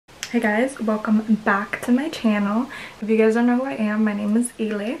Hey guys, welcome back to my channel. If you guys don't know who I am, my name is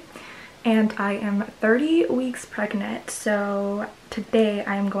Ile and I am 30 weeks pregnant. So today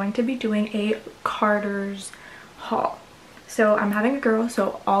I am going to be doing a Carter's haul. So I'm having a girl,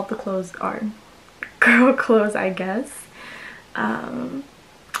 so all the clothes are girl clothes, I guess.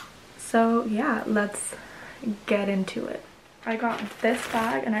 So yeah, let's get into it. I got this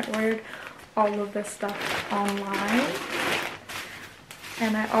bag and I ordered all of this stuff online.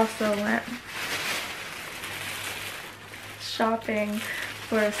 And I also went shopping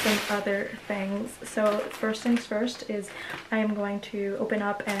for some other things. So first things first is I am going to open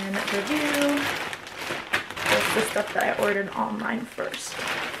up and review the stuff that I ordered online first.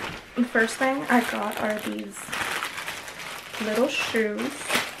 The first thing I got are these little shoes.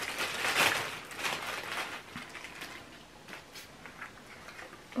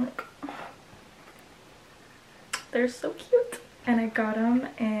 Look. They're so cute. And I got them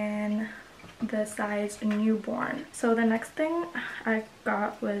in the size newborn. So the next thing I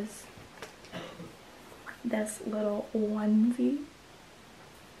got was this little onesie.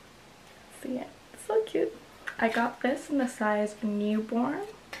 See it? It's so cute. I got this in the size newborn.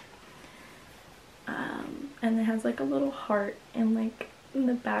 And it has like a little heart in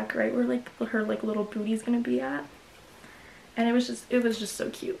the back, right where like her little booty's gonna be at. And it was just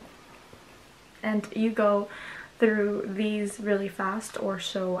so cute. And you go through these really fast, or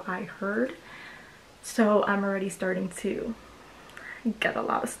so I heard. So I'm already starting to get a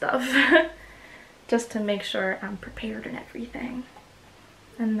lot of stuff just to make sure I'm prepared and everything.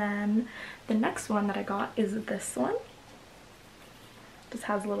 And then the next one that I got is this one. Just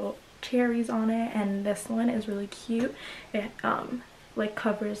has little cherries on it, and this one is really cute. It like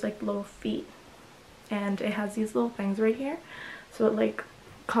covers like little feet, and it has these little things right here, so it like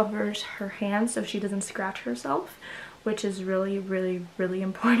covers her hands so she doesn't scratch herself, which is really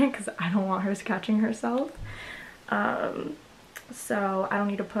important because I don't want her scratching herself. So I don't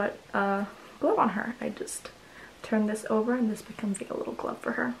need to put a glove on her. I just turn this over and this becomes like a little glove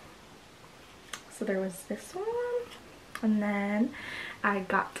for her. So there was this one, and then I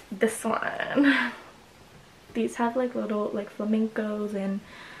got this one. These have like little like flamingos and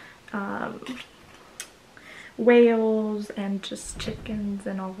whales and just chickens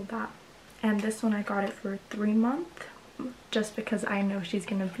and all of that. And this one I got it for 3 months just because I know she's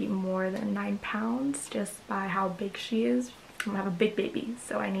gonna be more than 9 pounds just by how big she is. I'm gonna have a big baby,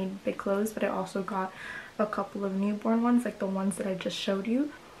 so I need big clothes. But I also got a couple of newborn ones, like the ones that I just showed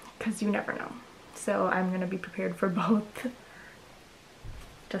you, because you never know. So I'm gonna be prepared for both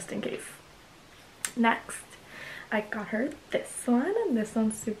just in case. Next, I got her this one, and this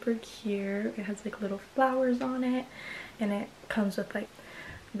one's super cute. It has like little flowers on it, and it comes with like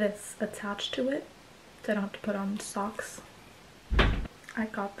this attached to it, so I don't have to put on socks. I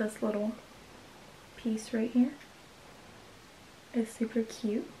got this little piece right here. It's super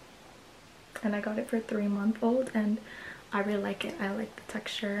cute, and I got it for 3-month-old, and I really like it. I like the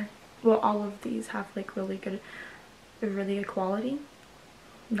texture. Well, all of these have like really good quality.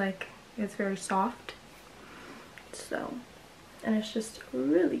 Like, it's very soft. So, and it's just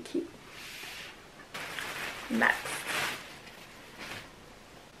really cute. Next,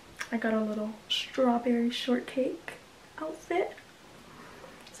 I got a little strawberry shortcake outfit.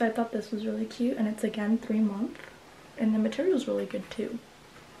 So I thought this was really cute, and it's again 3 months, and the material is really good too.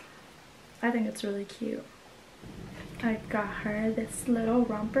 I think it's really cute. I got her this little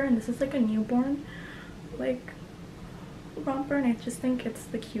romper, and this is like a newborn like romper, and I just think it's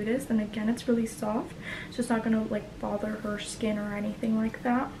the cutest. And again, it's really soft, it's just not gonna like bother her skin or anything like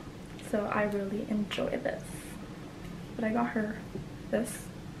that. So I really enjoy this. But I got her this,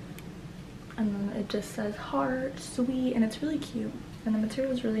 and then it just says heart, sweet, and it's really cute, and the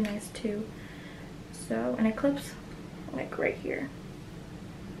material is really nice too. So, and it clips like right here,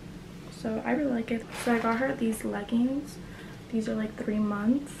 so I really like it. So I got her these leggings. These are like 3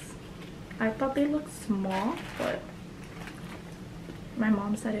 months. I thought they looked small, but my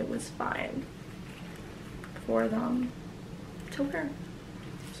mom said it was fine for them to wear.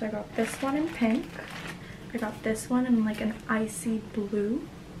 So I got this one in pink. I got this one in like an icy blue.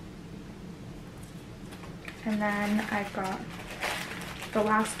 And then I got the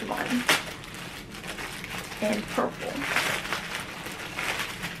last one in purple.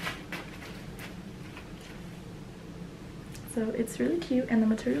 So it's really cute, and the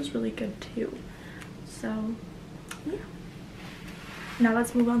material is really good too. So yeah. Now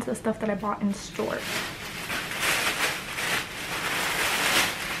let's move on to the stuff that I bought in store.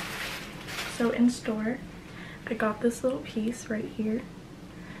 So in store, I got this little piece right here.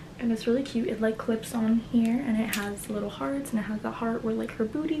 and it's really cute. It like clips on here and it has little hearts, and it has the heart where like her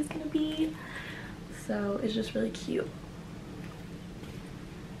booty is gonna be. So it's just really cute.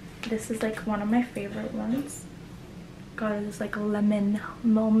 This is like one of my favorite ones. Got her this like lemon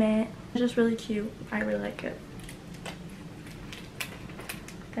moment. It's just really cute. I really like it.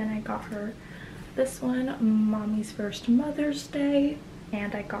 Then I got her this one, Mommy's First Mother's Day.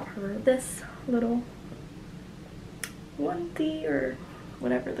 And I got her this little onesie or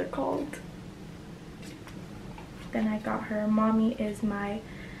whatever they're called. Then I got her Mommy is my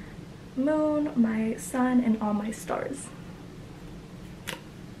moon, my sun, and all my stars.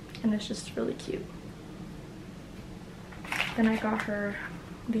 And it's just really cute. Then I got her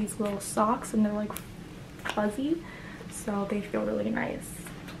these little socks, and they're like fuzzy, so they feel really nice.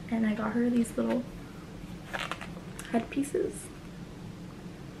 And I got her these little headpieces.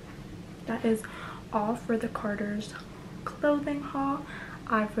 That is all for the Carter's clothing haul.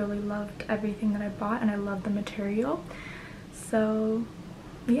 I've really loved everything that I bought, and I love the material. So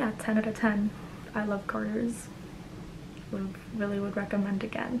yeah, 10 out of 10. I love Carter's. Really would recommend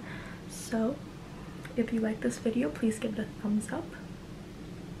again. So if you like this video, please give it a thumbs up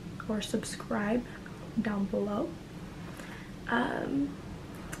or subscribe down below.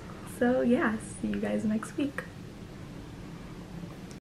 So yeah, see you guys next week.